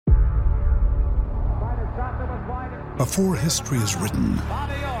Before history is written,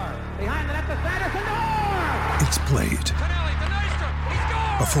 it's played.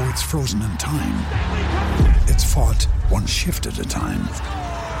 Before it's frozen in time, it's fought one shift at a time.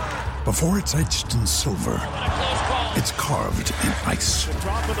 Before it's etched in silver, it's carved in ice.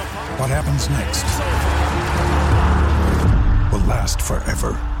 What happens next will last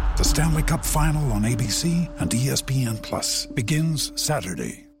forever. The Stanley Cup Final on ABC and ESPN Plus begins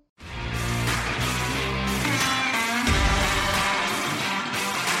Saturday.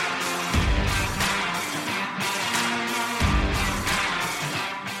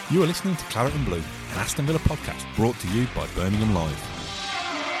 You are listening to Claret and Blue, an Aston Villa podcast brought to you by Birmingham Live.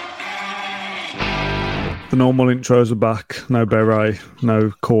 The normal intros are back. No beret,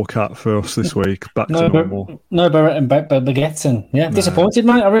 no Corcat for us this week. Back to normal. No beret and baguettes. And disappointed,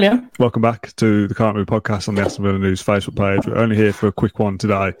 mate. I really am. Welcome back to the Claret and Blue podcast on the Aston Villa News Facebook page. We're only here for a quick one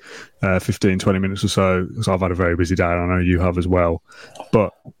today, 15, 20 minutes or so, because I've had a very busy day and I know you have as well.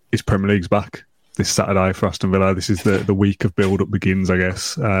 But it's Premier League's back this Saturday for Aston Villa. This is the week of build-up begins, I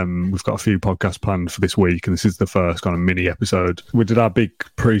guess. We've got a few podcasts planned for this week, and this is the first kind of mini episode. We did our big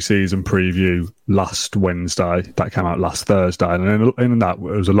pre-season preview last Wednesday. That came out last Thursday, and in that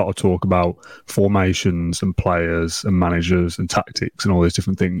there was a lot of talk about formations and players and managers and tactics and all these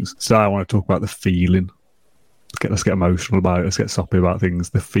different things. Today I want to talk about the feeling. Let's get emotional about it. Let's get soppy about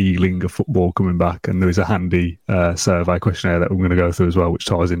things. The feeling of football coming back. And there is a handy survey questionnaire that we're going to go through as well, which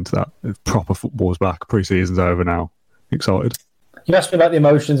ties into that. Proper football's back. Pre-season's over now. Excited? You asked me about the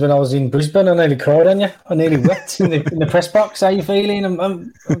emotions when I was in Brisbane. I nearly cried on you. I nearly wept in the press box. How are you feeling?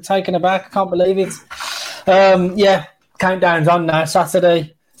 I'm taken aback. I can't believe it. Countdown's on now.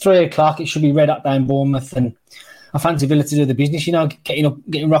 Saturday, 3:00. It should be red up down Bournemouth. And I fancy Villa to do the business,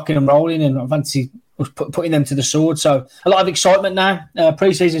 getting rocking and rolling. And I fancy putting them to the sword. So a lot of excitement now.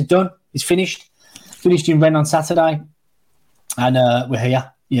 Pre-season's done. It's finished. Finished in Rennes on Saturday. And we're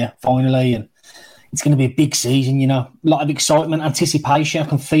here, finally. And it's going to be a big season, A lot of excitement, anticipation. I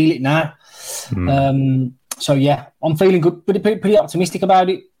can feel it now. I'm feeling good, pretty optimistic about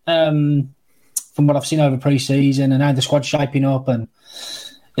it from what I've seen over pre-season and how the squad's shaping up. And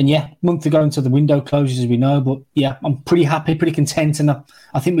month ago until the window closes, as we know. But, I'm pretty happy, pretty content. And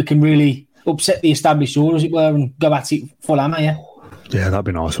I think we can really upset the established order, as it were, and go at it full hammer, Yeah, that'd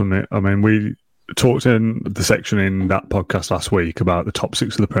be nice, wouldn't it? I mean, we talked in the section in that podcast last week about the top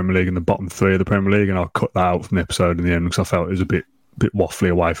 6 of the Premier League and the bottom 3 of the Premier League, and I cut that out from the episode in the end because I felt it was a bit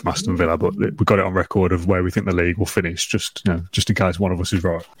waffly away from Aston Villa, but we got it on record of where we think the league will finish, just in case one of us is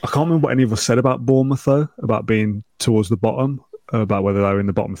right. I can't remember what any of us said about Bournemouth, though, about being towards the bottom. About whether they're in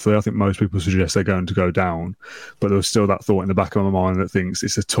the bottom 3. I think most people suggest they're going to go down, but there was still that thought in the back of my mind that thinks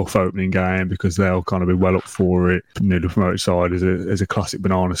it's a tough opening game because they'll kind of be well up for it. Newly promoted side is a classic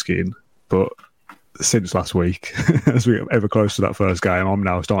banana skin, but since last week, as we get ever close to that first game, I'm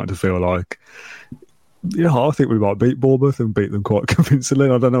now starting to feel like, I think we might beat Bournemouth and beat them quite convincingly.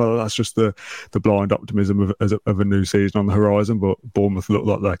 I don't know whether that's just the blind optimism of a new season on the horizon, but Bournemouth look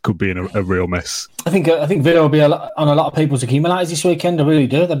like they could be in a real mess. I think Villa will be on a lot of people's accumulators this weekend. I really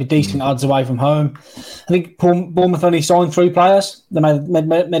do. They'll be decent odds away from home. I think Bournemouth only signed 3 players. They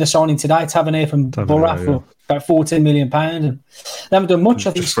made a signing today, Tavernier from Borough for about £14 million. And they haven't done much.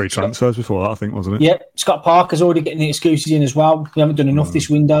 I think just 3 transfers before that, I think, wasn't it? Yeah, Scott Parker's already getting the excuses in as well. We haven't done enough this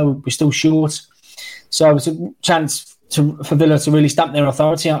window. We're still short. So it's a chance for Villa to really stamp their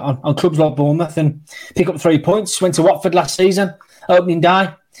authority on clubs like Bournemouth and pick up 3 points. Went to Watford last season, opening day,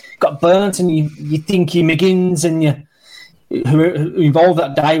 got burnt, and you think your McGinns and who involved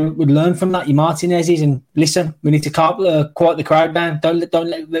that day would learn from that, your Martinez's, and listen, we need to quiet the crowd down. Don't let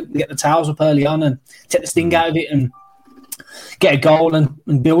them get the towels up early on and take the sting out of it and get a goal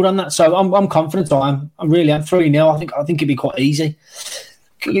and build on that. So I'm confident. I'm 3-0. I think it'd be quite easy.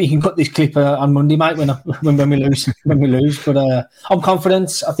 You can cut this clip on Monday, mate, when we lose. But I'm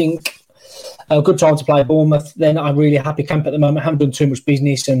confident. I think a good time to play Bournemouth. They're not a really happy camp at the moment. Haven't done too much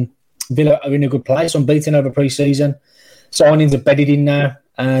business, and Villa are in a good place. Unbeaten over pre-season. Signings are bedded in now,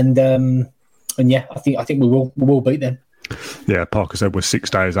 and I think we will beat them. Yeah, Parker said we're 6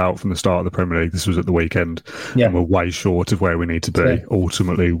 days out from the start of the Premier League. This was at the weekend. Yeah. And we're way short of where we need to be. Yeah.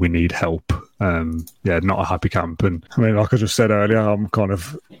 Ultimately, we need help. Not a happy camp. And I mean, like I just said earlier, I'm kind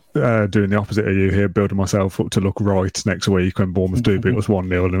of doing the opposite of you here, building myself up to look right next week when Bournemouth do beat us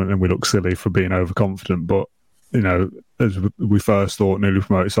 1-0 and we look silly for being overconfident. But, as we first thought, newly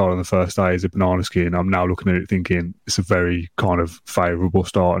promoted side on the first day is a banana skin. I'm now looking at it thinking it's a very kind of favourable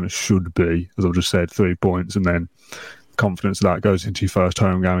start, and it should be, as I've just said, 3 points, and then confidence of that goes into your first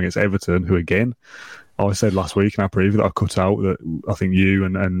home game against Everton, who again I said last week in our preview that I cut out that I think you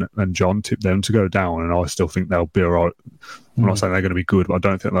and John tipped them to go down, and I still think they'll be all right. I'm not saying they're going to be good, but I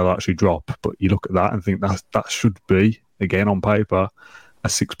don't think they'll actually drop. But you look at that and think that should be, again, on paper, a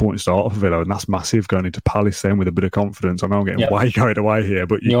 6-point start for Villa, and that's massive going into Palace then with a bit of confidence. I know I'm getting way carried away here,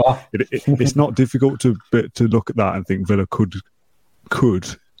 but it's not difficult to look at that and think Villa could,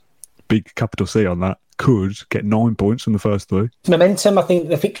 big capital C on that, could get 9 points from the first 3. Momentum, I think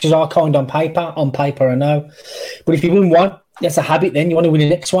the fixtures are kind on paper. On paper, I know. But if you win one, that's a habit then. You want to win the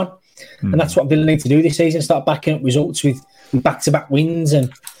next one. And that's what Villa need to do this season, start backing up results with back-to-back wins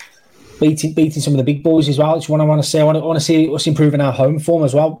and beating some of the big boys as well. It's what I want to see. I want to see us improving our home form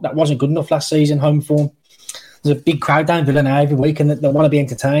as well. That wasn't good enough last season, home form. There's a big crowd down Villa now every week, and they want to be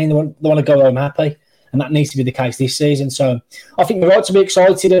entertained. They want to go home happy, and that needs to be the case this season. So I think we're right to be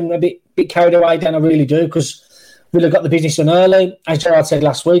excited and a bit carried away, Dan. I really do, because Villa got the business done early. As Gerard said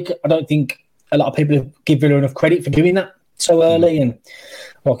last week, I don't think a lot of people give Villa enough credit for doing that so early. And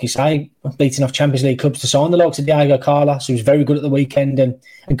like you say, beating off Champions League clubs to sign the likes of Diego Carlos, who was very good at the weekend, and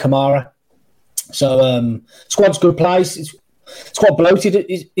Kamara. So squad's good place. It's quite bloated,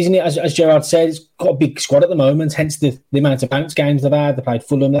 isn't it? As Gerard said, it's got a big squad at the moment, hence the amount of bounce games they've had. They played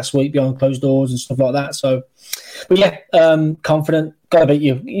Fulham last week behind closed doors and stuff like that. So, but yeah, confident. Got to beat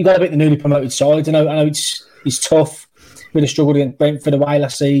you. You got to beat the newly promoted sides. I know it's tough. Really struggled against Brentford away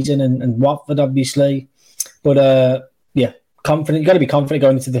last season and Watford, obviously. But yeah, confident. You got to be confident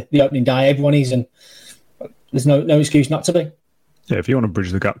going into the opening day. Everyone is, and there's no excuse not to be. Yeah, if you want to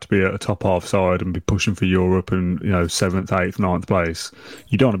bridge the gap to be at a top half side and be pushing for Europe and 7th, 8th, 9th place,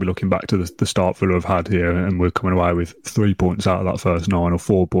 you don't want to be looking back to the start Villa have had here, and we're coming away with 3 points out of that first 9 or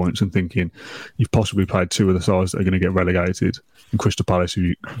 4 points, and thinking you've possibly played 2 of the sides that are going to get relegated. And Crystal Palace,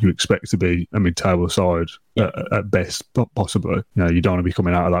 who you expect to be a mid-table side at best, possibly, you don't want to be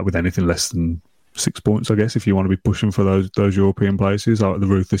coming out of that with anything less than 6 points, I guess, if you want to be pushing for those European places, like the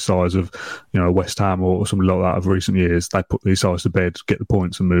ruthless sides of West Ham or something like that of recent years. They put these sides to bed, get the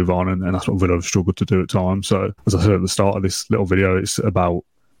points and move on, and that's what Villa have struggled to do at times. So as I said at the start of this little video, it's about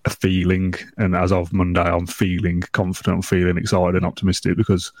a feeling, and as of Monday I'm feeling confident, I'm feeling excited and optimistic,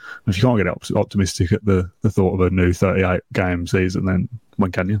 because if you can't get optimistic at the thought of a new 38 game season, then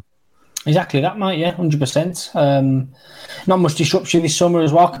when can you? Exactly that, mate. Yeah, 100%. Not much disruption this summer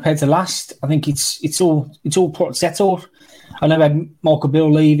as well compared to last. I think it's all settled. I know we had Michael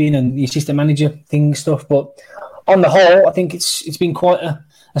Bill leaving and the assistant manager thing stuff, but on the whole, I think it's been quite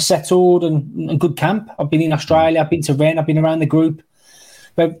a settled and good camp. I've been in Australia, I've been to Rennes, I've been around the group.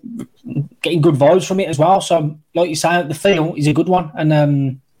 We're getting good vibes from it as well. So, like you say, the feel is a good one.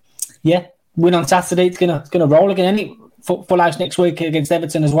 And yeah, win on Saturday. It's gonna roll again. Isn't it? Full house next week against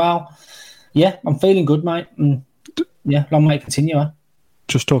Everton as well. Yeah, I'm feeling good, mate. And yeah, long may it continue.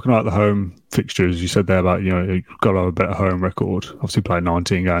 Just talking about the home fixtures, you said there about you've got to have a better home record. Obviously, played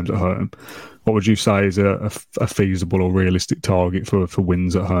 19 games at home. What would you say is a feasible or realistic target for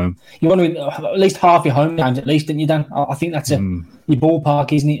wins at home? You want to win at least half your home games, at least, didn't you, Dan? I think that's your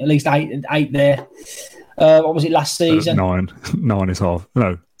ballpark, isn't it? At least eight there. What was it last season? 9 is half.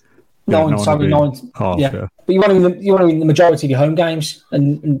 No. Nine. Half, yeah. But you want to win the majority of your home games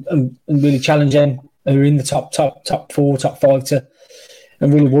and really challenge them who are in the top 4, top 5 to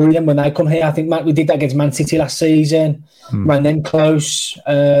and really worry them when they come here. I think we did that against Man City last season. Ran them close.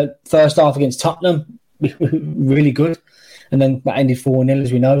 First half against Tottenham, really good, and then that ended 4-0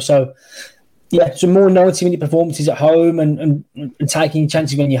 as we know. So yeah, some more 90-minute performances at home and taking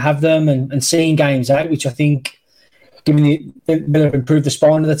chances when you have them and seeing games out, which I think, given Villa improved the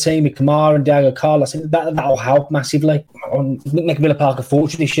spine of the team with Kamara and Diego Carlos, I think that'll help massively. Make Villa Park a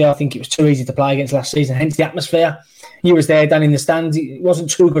fortune this year. I think it was too easy to play against last season, hence the atmosphere. You was there, Dan, in the stands. It wasn't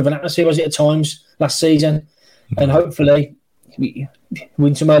too good of an atmosphere, was it, at times last season? And hopefully we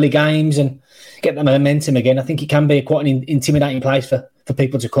win some early games and get that momentum again. I think it can be quite an intimidating place for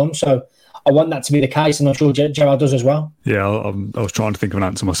people to come. So I want that to be the case, and I'm sure Gerard does as well. Yeah, I was trying to think of an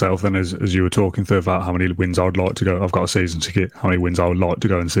answer myself then as you were talking through about how many wins I would like to go. I've got a season ticket. How many wins I would like to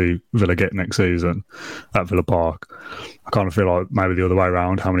go and see Villa get next season at Villa Park. I kind of feel like maybe the other way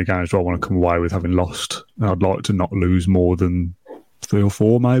around. How many games do I want to come away with having lost? And I'd like to not lose more than 3 or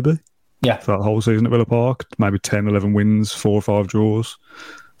 4 maybe. Yeah. For that whole season at Villa Park. Maybe 10, 11 wins, 4 or 5 draws.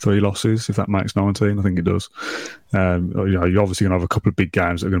 3 losses, if that makes 19. I think it does. You're obviously going to have a couple of big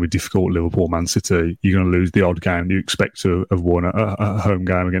games that are going to be difficult. Liverpool, Man City. You're going to lose the odd game you expect to have won a home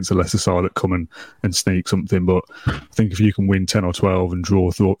game against a lesser side that come and sneak something. But I think if you can win 10 or 12 and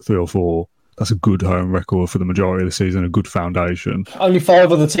draw 3 or 4, that's a good home record for the majority of the season, a good foundation. Only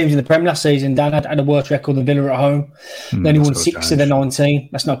 5 other teams in the Premier last season, Dan, had a worse record than Villa at home. They only won 6 of their 19.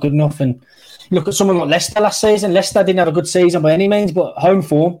 That's not good enough. And look at someone like Leicester last season. Leicester didn't have a good season by any means, but home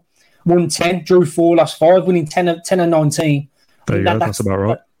form, won 10, drew 4, lost 5, winning 10 and 19. There you go. That's about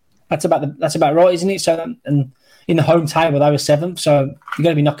right. That's about right, isn't it? So, and in the home table, they were 7th. So you're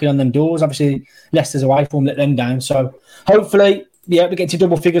going to be knocking on them doors. Obviously, Leicester's away form let them down. So hopefully, be able to get to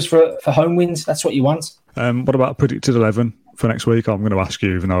double figures for home wins. That's what you want. What about predicted 11 for next week? I'm going to ask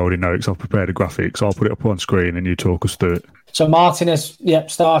you, even though I already know because I've prepared a graphic. So I'll put it up on screen and you talk us through it. So Martinez,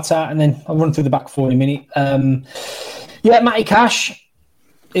 starter, and then I'll run through the back 4 in a minute. Matty Cash,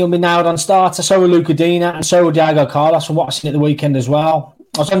 he'll be nailed on starter. So will Luca Dina, and so will Diego Carlos from what I've seen at the weekend as well.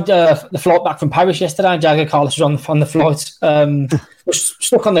 I was on the flight back from Paris yesterday, and Diego Carlos was on the flight. Was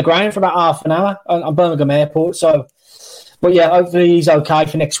stuck on the ground for about half an hour on Birmingham Airport. So, but yeah, hopefully he's okay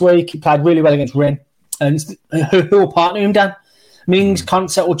for next week. He played really well against Rennes. And who will partner him, Dan? Mings,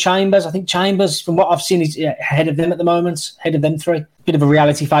 Concert or Chambers? I think Chambers, from what I've seen, is ahead of them at the moment, ahead of them 3. Bit of a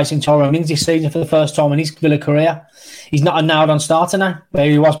reality facing Tyrone Mings this season for the first time in his Villa career. He's not a nailed-on starter now, where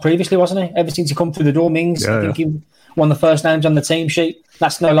he was previously, wasn't he? Ever since he come through the door, Mings, I think he won the first names on the team sheet.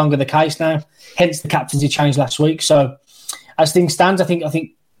 That's no longer the case now. Hence, the captaincy changed last week. So, as things stand, I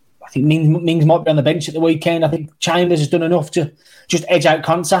think Mings might be on the bench at the weekend. I think Chambers has done enough to just edge out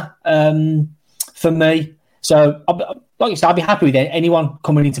Konsa for me. So, like you said, I'd be happy with anyone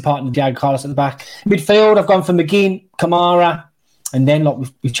coming into partner Diego Carlos at the back. Midfield, I've gone for McGinn, Kamara, and then, like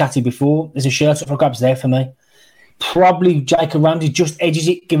we've chatted before, there's a shirt up for grabs there for me. Probably Jacob Ramsey just edges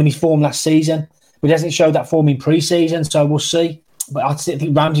it, given his form last season. But he hasn't showed that form in pre-season, so we'll see. But I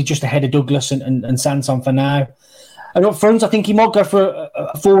think Ramsey just ahead of Douglas and Sanson for now. And up front, I think he might go for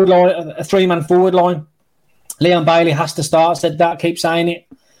a forward line, a 3-man forward line. Leon Bailey has to start, said that, keep saying it.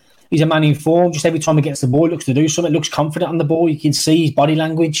 He's a man in form. Just every time he gets the ball, he looks to do something, looks confident on the ball. You can see his body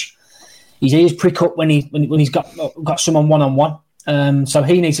language. His ears prick up when he's got someone one-on-one. So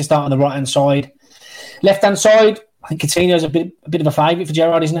he needs to start on the right-hand side. Left-hand side, I think Coutinho's a bit of a favourite for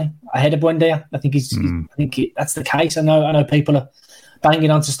Gerrard, isn't he? Ahead of Buendia. I think that's the case. I know people are banging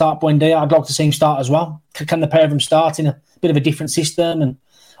on to start Buendia. I'd like to see him start as well. Can the pair of them start in a bit of a different system? And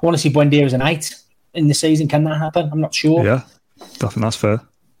I want to see Buendia as an 8 in the season. Can that happen? I'm not sure. Yeah, I think that's fair.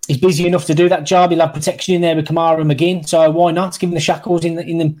 He's busy enough to do that job. He'll have protection in there with Kamara and McGinn. So why not give him the shackles in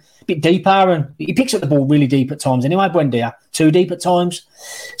them a bit deeper? And he picks up the ball really deep at times anyway, Buendia. Too deep at times.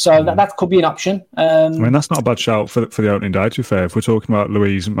 So that could be an option. I mean, that's not a bad shout for the opening day, to be fair. If we're talking about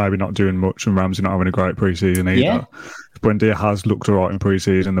Louise maybe not doing much and Ramsey not having a great pre-season either. Yeah. Buendia has looked all right in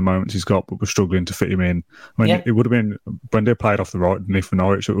pre-season, the moments he's got, but we're struggling to fit him in. I mean, It would have been, Buendia played off the right, and for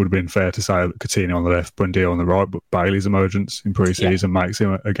Norwich, it would have been fair to say that Coutinho on the left, Buendia on the right, but Bailey's emergence in pre-season makes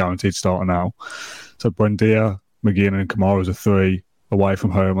him a guaranteed starter now. So Buendia, McGinn and Kamara as a 3 away from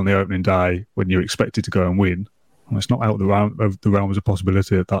home on the opening day when you're expected to go and win. Well, it's not out of the realms of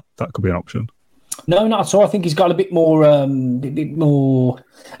possibility that could be an option. No, not at all. I think he's got a bit more about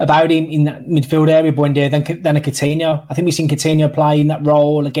him in that midfield area, Buendia, than a Coutinho. I think we've seen Coutinho play in that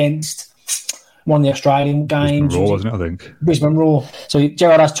role against one of the Australian games. Brisbane Roar, wasn't it, I think? Brisbane Roar. So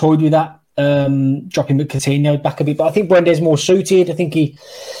Gerrard has toyed with that, dropping Coutinho back a bit. But I think Buendia's more suited. I think he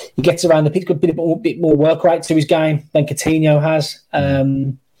gets around the pitch, got a bit more work rate to his game than Coutinho has.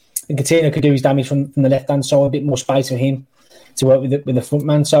 And Coutinho could do his damage from the left-hand side, a bit more space for him to work with the front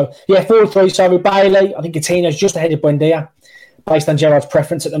man. So, 4-3. So with Bailey, I think Coutinho's just ahead of Buendia based on Gerrard's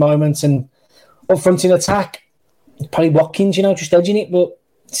preference at the moment. And up front in attack, probably Watkins, just edging it. But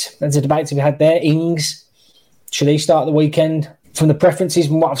there's a debate to be had there. Ings, should he start the weekend? From the preferences,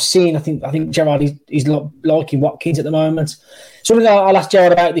 from what I've seen, I think Gerrard is liking Watkins at the moment. Something that I'll ask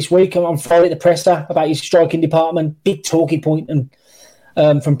Gerrard about this week on Friday at the presser about his striking department. Big talking point and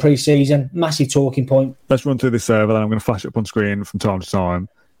from pre-season, massive talking point. Let's run through this server, then I'm going to flash it up on screen from time to time.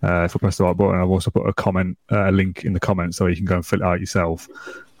 If I press the right button, I've also put a link in the comments so you can go and fill it out yourself.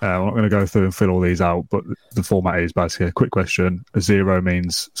 I'm not going to go through and fill all these out, but the format is basically a quick question. A 0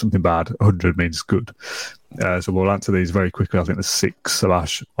 means something bad, 100 means good. So we'll answer these very quickly. I think there's 6, so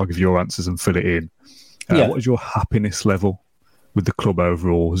Ash, I'll give your answers and fill it in. What is your happiness level with the club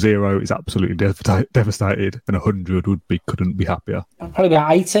overall? 0 is absolutely devastated, and 100 couldn't be happier. Probably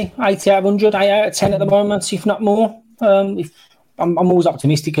about 80 out of 100, 8 out of 10 at the moment, if not more. I'm always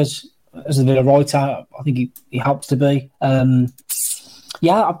optimistic as a Villa writer. I think he helps to be. From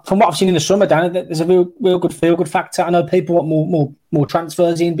what I've seen in the summer, Dan, there's a real good feel-good factor. I know people want more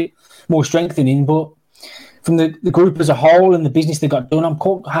transfers in, bit more strengthening, but from the group as a whole and the business they got done, I'm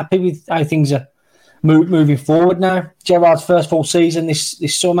quite happy with how things are moving forward now. Gerrard's first full season this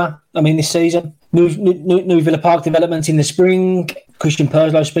season. New Villa Park development in the spring. Christian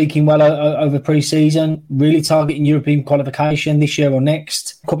Perslow speaking well over pre-season. Really targeting European qualification this year or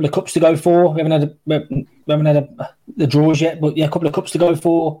next. A couple of cups to go for. We haven't had the draws yet, but yeah, a couple of cups to go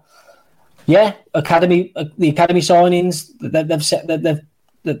for. Yeah, the academy signings.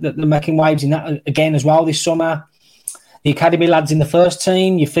 They're making waves in that again as well this summer. The academy lads in the first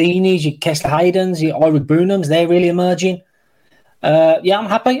team, your Feeneys, your Kessler Haydens, your Ira Boonhams, they're really emerging. I'm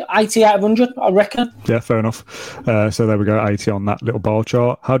happy. 80 out of 100, I reckon. Yeah, fair enough. So there we go, 80 on that little bar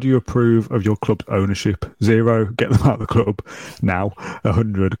chart. How do you approve of your club's ownership? 0, get them out of the club now.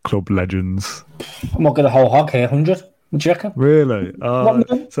 100, club legends. I'm not going to whole hog here, 100. What do you reckon? Really?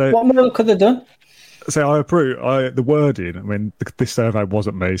 What more could they do? So I approve the wording. I mean, this survey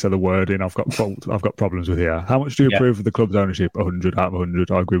wasn't me, so the wording I've got problems with here. How much do you approve of the club's ownership? 100 out of 100.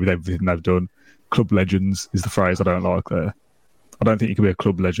 I agree with everything they've done. Club legends is the phrase I don't like there. I don't think you can be a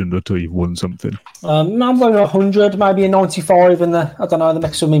club legend until you've won something. I'm going 100, maybe a 95, and they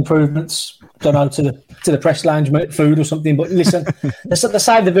make some improvements. Don't know, to the press lounge, food or something. But listen, they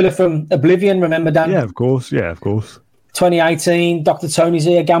saved the Villa from oblivion. Remember, Dan? Yeah, of course. 2018, Dr. Tony's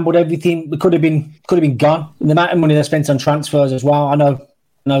here, gambled everything. We could have been gone. And the amount of money they spent on transfers as well. I know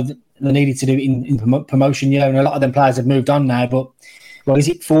they needed to do it in promotion year, and a lot of them players have moved on now. But is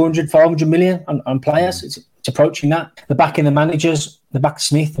it 400 million on players? It's approaching that. The back in the managers, the back to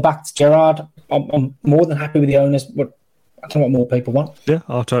Smith, the back to Gerrard. I'm more than happy with the owners, but I don't know what more people want. Yeah,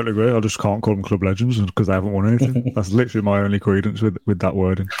 I totally agree. I just can't call them club legends because they haven't won anything. That's literally my only credence with that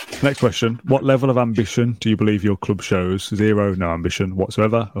wording. Next question. What level of ambition do you believe your club shows? 0, no ambition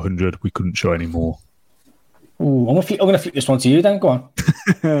whatsoever. 100, we couldn't show any more. Ooh, I'm going to flip this one to you then. Go on.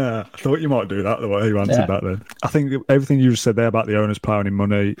 I thought you might do that the way you answered that then. I think everything you just said there about the owners plowing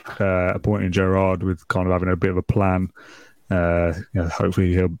money, appointing Gerrard with kind of having a bit of a plan.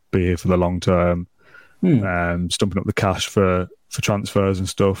 Hopefully he'll be here for the long term. Stumping up the cash for transfers and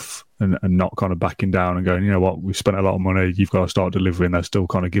stuff and not kind of backing down and going, you know what, we've spent a lot of money, you've got to start delivering. They're still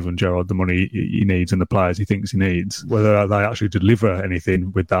kind of giving Gerrard the money he needs and the players he thinks he needs. Whether they actually deliver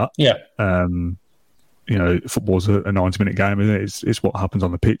anything with that. Yeah. Football's a 90-minute game, isn't it? It's what happens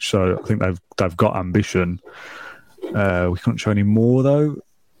on the pitch. So I think they've got ambition. We couldn't show any more though.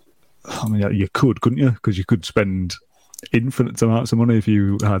 I mean, you couldn't you? Because you could spend infinite amounts of money if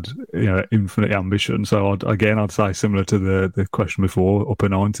you had infinite ambition. So I'd say similar to the question before, upper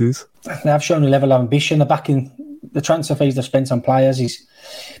 90s. They have shown a level of ambition. The transfer fees they've spent on players is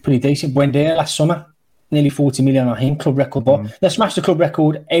pretty decent. Buendia last summer, nearly 40 million on him, club record. But they smashed the club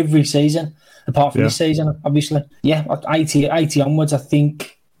record every season, apart from this season, obviously. Yeah, 80 onwards, I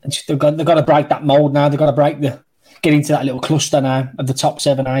think. They've got to break that mould now. They've got to get into that little cluster now of the top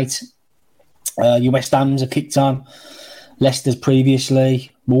 7, 8. Your West Hams have kicked on. Leicester's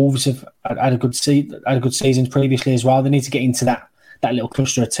previously. Wolves have had a good season previously as well. They need to get into that little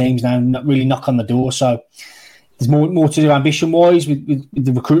cluster of teams now and really knock on the door. So there's more to do ambition-wise with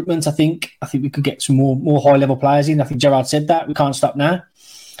the recruitment. I think we could get some more high-level players in. I think Gerrard said that. We can't stop now,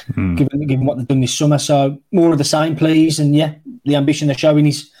 given what they've done this summer. So more of the same, please. And, yeah, the ambition they're showing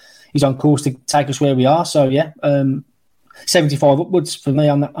is on course to take us where we are. So, yeah, 75 upwards for me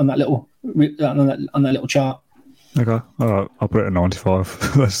on that little chart. Okay, all right. I'll put it at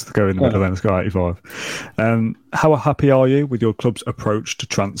 95. Let's go in the middle then. Let's go 85. How happy are you with your club's approach to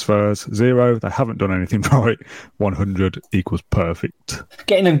transfers? 0, they haven't done anything right. 100 equals perfect.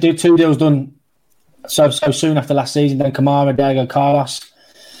 Getting them 2 deals done so soon after last season, then Kamara, Diego Carlos,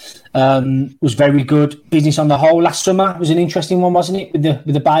 was very good. Business on the whole. Last summer was an interesting one, wasn't it?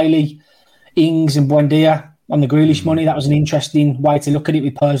 With the Bailey, Ings and Buendia on the Grealish money. That was an interesting way to look at it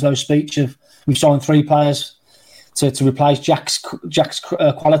with Perslow's speech of we've signed 3 players to replace Jack's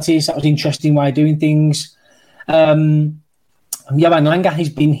qualities. That was an interesting way of doing things. Johan Langer, he's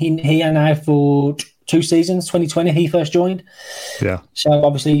been here now for 2 seasons, 2020, he first joined. Yeah. So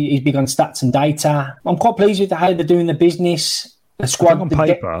obviously he's big on stats and data. I'm quite pleased with how they're doing the business. The squad. I think on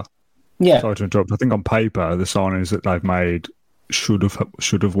paper, sorry to interrupt, I think on paper, the signings that they've made should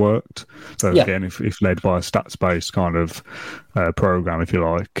have worked. So again, if led by a stats-based kind of program, if you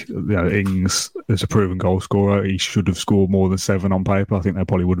like, Ings is a proven goal scorer. He should have scored more than 7 on paper. I think they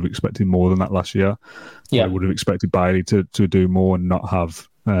probably would have expected more than that last year. Yeah, they would have expected Bailey to do more and not have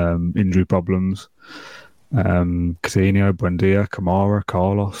injury problems. Coutinho, Buendia, Kamara,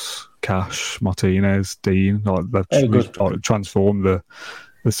 Carlos, Cash, Martinez, Dean. They've transformed the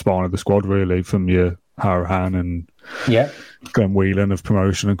spine of the squad really from your Harahan and Glenn Whelan of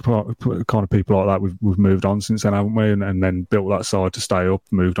promotion and kind of people like that. We've moved on since then, haven't we? And then built that side to stay up,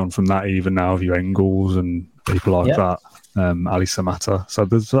 moved on from that even now of your Engels and people like that, Ali Samata. So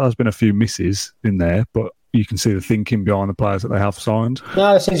there's been a few misses in there, but you can see the thinking behind the players that they have signed.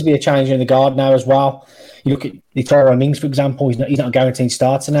 No, there seems to be a change in the guard now as well. You look at Tyrone Mings, for example, he's not a guaranteed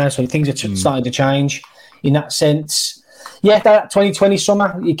starter now, so things are starting to change in that sense. Yeah, that 2020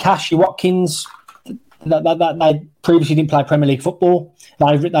 summer, your Cash, your Watkins, that they previously didn't play Premier League football.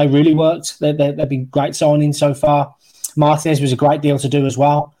 They really worked. They've been great signings so far. Martinez was a great deal to do as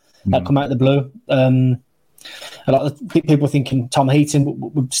well. That come out of the blue. A lot of people thinking Tom Heaton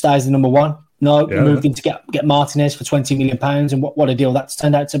would stay as the number one. No, we moved in to get Martinez for £20 million, and what a deal that's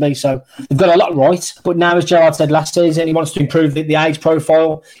turned out to be. So they've got a lot right. But now, as Gerrard said last season, he wants to improve the age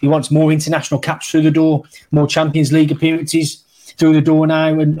profile. He wants more international caps through the door, more Champions League appearances through the door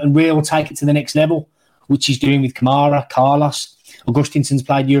now, and we'll take it to the next level, which he's doing with Kamara, Carlos. Augustinson's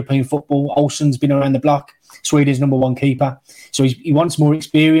played European football. Olsen's been around the block. Sweden's number one keeper. So he wants more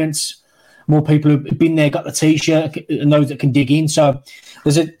experience, more people who've been there, got the T-shirt, and those that can dig in. So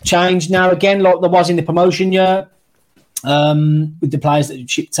there's a change now again, like there was in the promotion year, with the players that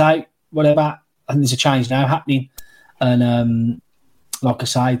shipped out, whatever. I think there's a change now happening. And like I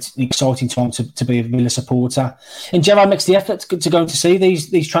say, it's an exciting time to be a Villa supporter. And Gerrard makes the effort to go to see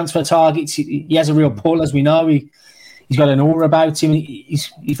these transfer targets. He has a real pull, as we know. He's got an aura about him.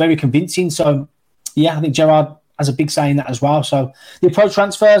 He's very convincing. So, yeah, I think Gerrard has a big say in that as well. So the approach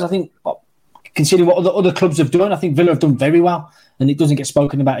transfers, I think, considering what other clubs have done, I think Villa have done very well, and it doesn't get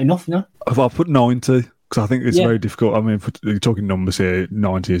spoken about enough, you know? I'll put 90, because I think it's very difficult. I mean, you're talking numbers here,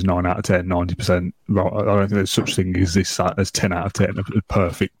 90 is 9 out of 10, 90%. I don't think there's such thing as this as 10 out of 10,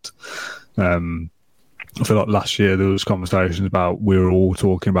 perfect. I feel like last year there was conversations about, we were all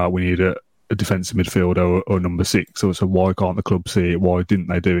talking about we need a defensive midfielder or number 6. So why can't the club see it? Why didn't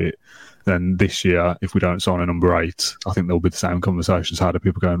they do it? Then this year, if we don't sign a number 8, I think there'll be the same conversations. How do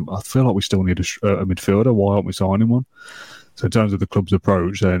people going, I feel like we still need a midfielder. Why aren't we signing one? So in terms of the club's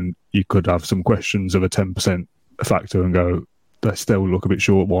approach, then you could have some questions of a 10% factor and go, they still look a bit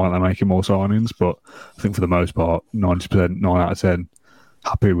short. Why aren't they making more signings? But I think for the most part, 90%, 9 out of 10,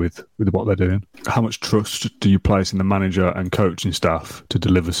 happy with what they're doing. How much trust do you place in the manager and coaching staff to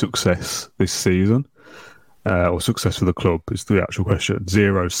deliver success this season? Or success for the club is the actual question.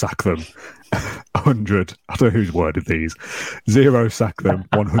 0, sack them. 100, I don't know who's worded these. 0, sack them.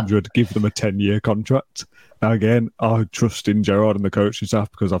 100, give them a 10-year contract. Now, again, I trust in Gerrard and the coaching staff,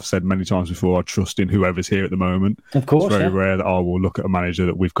 because I've said many times before, I trust in whoever's here at the moment. Of course, it's very rare that I will look at a manager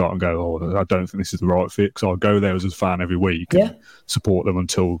that we've got and go, oh, I don't think this is the right fit. So I'll go there as a fan every week and support them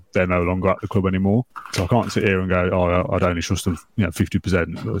until they're no longer at the club anymore. So I can't sit here and go, oh, I'd only trust them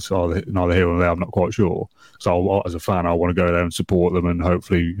 50%. It's neither here nor there, I'm not quite sure. So as a fan, I want to go there and support them, and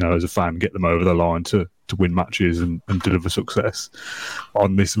hopefully, as a fan, get them over the line to win matches and deliver success.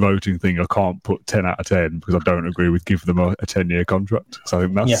 On this voting thing, I can't put 10 out of 10 because I don't agree with give them a 10-year contract. So I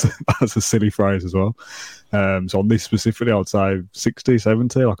think that's a silly phrase as well. So on this specifically, I'd say 60,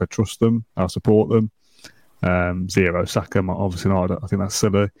 70. Like, I trust them, I'll support them. 0, sack them. Obviously not. I think that's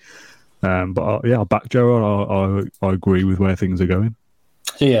silly. But I'll back Gerrard. I agree with where things are going.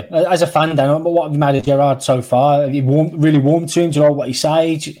 So yeah, as a fan, Dan, what have you made of Gerrard so far? Have you really warmed to him? Do you like what he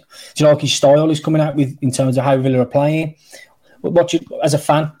says? Do you like his style he's coming out with in terms of how Villa are playing? As a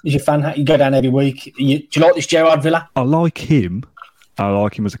fan, as your fan, you go down every week. Do you like this Gerrard Villa? I like him. I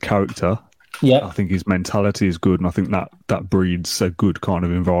like him as a character. Yeah, I think his mentality is good, and I think that breeds a good kind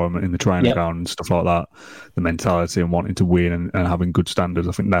of environment in the training ground and stuff like that. The mentality and wanting to win and having good standards.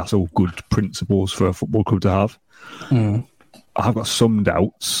 I think that's all good principles for a football club to have. I've got some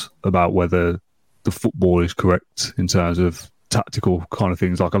doubts about whether the football is correct in terms of tactical kind of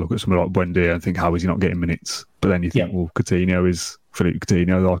things. Like, I look at somebody like Buendia and think, how is he not getting minutes? But then you think, well, Coutinho is Philippe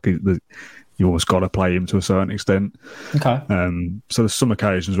Coutinho. Like, you almost got to play him to a certain extent. Okay. So there's some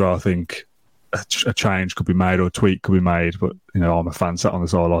occasions where I think a change could be made or a tweak could be made. But, I'm a fan sat on the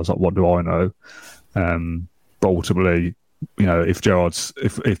sidelines, like, what do I know? But ultimately, if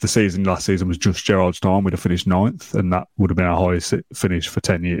the season last season was just Gerrard's time, we'd have finished 9th, and that would have been our highest finish for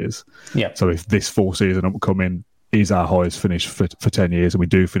 10 years. Yeah. So if this full season upcoming is our highest finish for 10 years, and we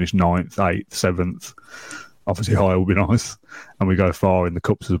do finish 9th, 8th, 7th, obviously higher would be nice, and we go far in the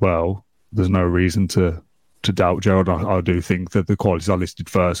cups as well, there's no reason to doubt Gerrard. I do think that the qualities I listed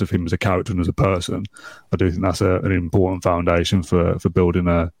first of him as a character and as a person, I do think that's an important foundation for building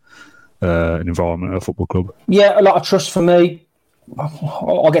an environment at a football club. Yeah, a lot of trust for me.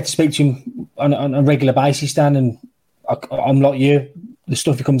 I get to speak to him on a regular basis, Dan, and I'm like you. The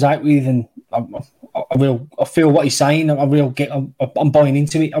stuff he comes out with, and I feel what he's saying. I'm buying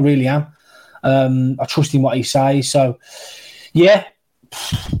into it. I really am. I trust in what he says. So, yeah,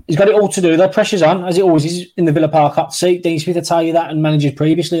 he's got it all to do. The pressure's on, as it always is in the Villa Park hot seat. Dean Smith will tell you that, and managers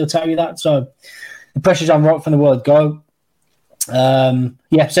previously will tell you that. So the pressure's on right from the word go.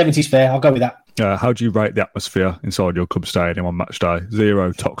 70's fair. I'll go with that. How do you rate the atmosphere inside your club stadium on match day?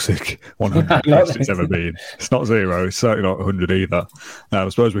 0, toxic, 100 best it's ever been. It's not 0, it's certainly not 100 either. Now, I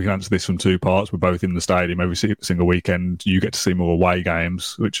suppose we can answer this from two parts. We're both in the stadium every single weekend. You get to see more away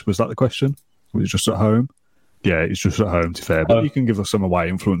games. Was that the question? Was it just at home? Yeah, it's just at home, to be fair. But you can give us some away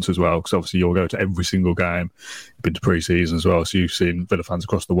influence as well, because obviously you'll go to every single game. You've been to pre-season as well, so you've seen Villa fans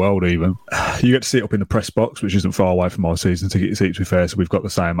across the world even. You get to sit up in the press box, which isn't far away from our season ticket seats, to be fair, so we've got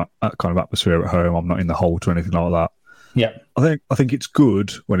the same kind of atmosphere at home. I'm not in the hold or anything like that. Yeah, I think it's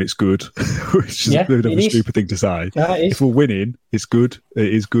good when it's good, which is a bit of a stupid thing to say. Yeah, if we're winning, it's good.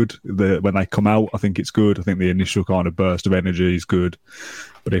 It is good. When they come out, I think it's good. I think the initial kind of burst of energy is good.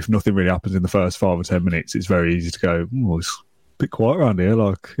 But if nothing really happens in the first 5 or 10 minutes, it's very easy to go, it's a bit quiet around here.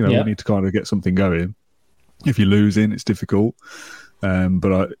 We need to kind of get something going. If you're losing, it's difficult.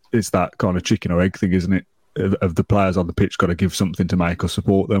 But it's that kind of chicken or egg thing, isn't it? Of the players on the pitch got to give something to make us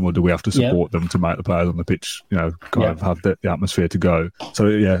support them, or do we have to support them to make the players on the pitch, of have the atmosphere to go? So,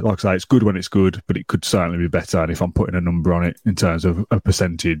 like I say, it's good when it's good, but it could certainly be better. And if I'm putting a number on it in terms of a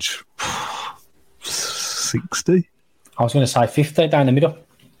percentage, 60? I was going to say 50 down the middle.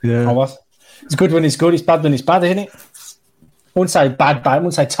 Yeah. I was. It's good when it's good, it's bad when it's bad, isn't it? I wouldn't say bad, I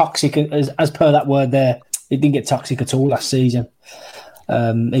wouldn't say toxic as per that word there. It didn't get toxic at all last season.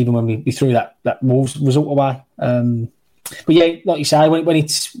 Even when we threw that Wolves result away. But yeah, like you say, when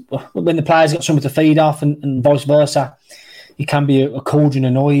the players got something to feed off and vice versa, it can be a cauldron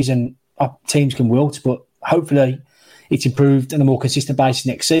of noise and teams can wilt. But hopefully it's improved on a more consistent basis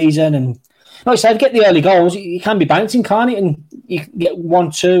next season. And like I say, if you get the early goals, you can be bouncing, can't it? And you can get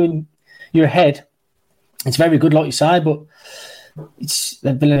 1-2 and you're ahead. It's very good, like you say, but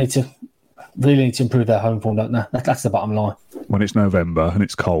they really need to improve their home form, don't they? That's the bottom line. When it's November and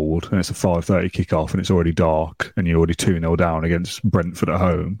it's cold and it's a 5:30 kickoff and it's already dark and you're already 2-0 down against Brentford at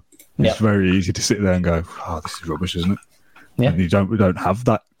home, it's very easy to sit there and go, this is rubbish, isn't it? Yeah. And you don't have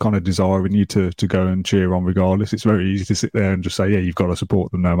that kind of desire in you to go and cheer on regardless. It's very easy to sit there and just say, you've got to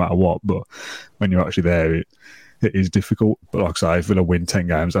support them no matter what. But when you're actually there, it is difficult. But like I say, if Villa win 10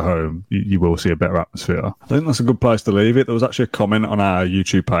 games at home, you will see a better atmosphere. I think that's a good place to leave it. There was actually a comment on our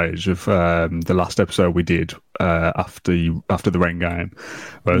YouTube page of the last episode we did after the Rennes game.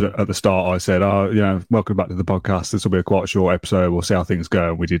 Whereas at the start I said, welcome back to the podcast. This will be a quite short episode. We'll see how things go.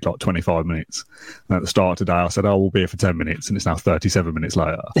 And we did like 25 minutes. And at the start of today, I said, we'll be here for 10 minutes. And it's now 37 minutes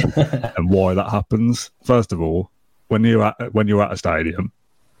later. And why that happens? First of all, when you're at a stadium,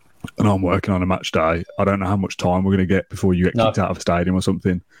 and I'm working on a match day, I don't know how much time we're going to get before you get kicked out of a stadium or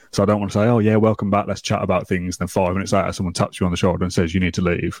something. So I don't want to say, welcome back, let's chat about things. Then 5 minutes later, someone taps you on the shoulder and says you need to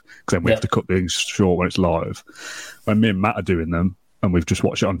leave, because then we have to cut things short when it's live. When me and Matt are doing them, and we've just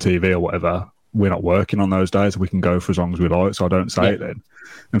watched it on TV or whatever, we're not working on those days. We can go for as long as we like, so I don't say it then.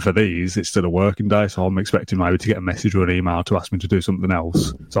 And for these, it's still a working day, so I'm expecting maybe to get a message or an email to ask me to do something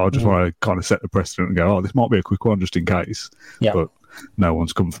else. So I just want to kind of set the precedent and go, this might be a quick one just in case. Yeah. But no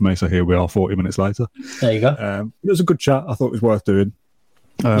one's come for me, so here we are 40 minutes later. There you go. It was a good chat. I thought it was worth doing.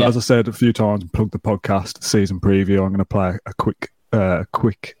 As I said a few times, plug the podcast season preview. I'm going to play a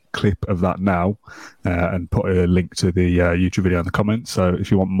quick clip of that now and put a link to the YouTube video in the comments. So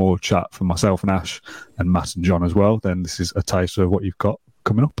if you want more chat from myself and Ash and Matt and John as well, then this is a taste of what you've got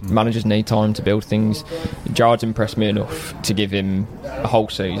coming up. Managers need time to build things. Gerrard's impressed me enough to give him a whole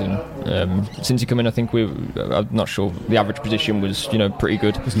season. Since he came in, I think I'm not sure, the average position was pretty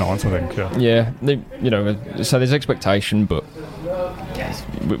good. It's ninth, I think. So there's expectation, but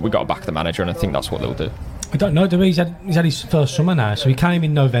we've got to back the manager, and I think that's what they'll do. I don't know, he's had his first summer now, so he came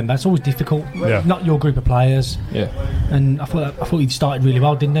in November. It's always difficult. Not your group of players. And I thought he'd started really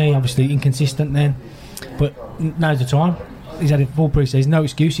well, didn't he? Obviously inconsistent then, but now's the time. He's had a full pre-season, no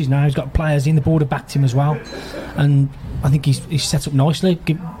excuses now. He's got players in, the board have backed him as well, and I think he's set up nicely.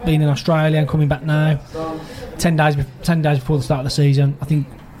 Being in Australia and coming back now, 10 days before the start of the season, I think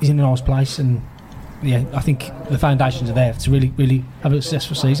he's in a nice place, and I think the foundations are there to really, really have a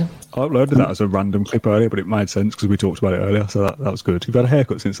successful season. I uploaded that as a random clip earlier, but it made sense because we talked about it earlier, so that was good. You've had a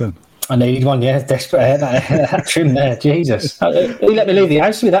haircut since then? I needed one, desperate hair, that trim there, Jesus. He let me leave the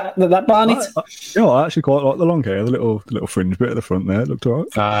house with that barnet. I actually quite like the long hair, the little fringe bit at the front there. It looked all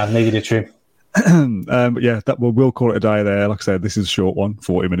right. I needed a trim. But we'll call it a day there. Like I said, this is a short one,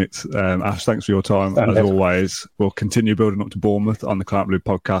 40 minutes. Ash, thanks for your time. As always, we'll continue building up to Bournemouth on the Clout Blue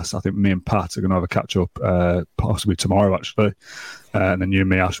podcast. I think me and Pat are going to have a catch up possibly tomorrow, actually. And then you and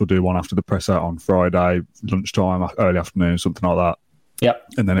me, Ash, will do one after the presser on Friday, lunchtime, early afternoon, something like that. Yep.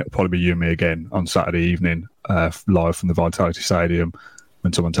 And then it'll probably be you and me again on Saturday evening, live from the Vitality Stadium,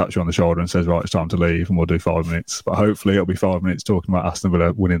 when someone taps you on the shoulder and says, right, it's time to leave, and we'll do 5 minutes. But hopefully it'll be 5 minutes talking about Aston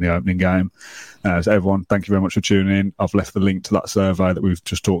Villa winning the opening game. So everyone, thank you very much for tuning in. I've left the link to that survey that we've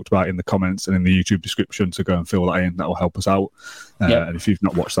just talked about in the comments and in the YouTube description, so go and fill that in. That will help us out. And if you've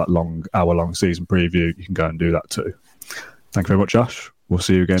not watched that hour-long season preview, you can go and do that too. Thank you very much, Josh. We'll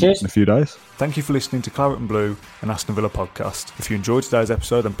see you again in a few days. Thank you for listening to Claret and Blue, an Aston Villa podcast. If you enjoyed today's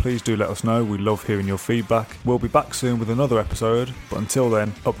episode, then please do let us know. We love hearing your feedback. We'll be back soon with another episode, but until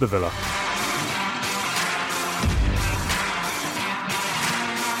then, up the Villa.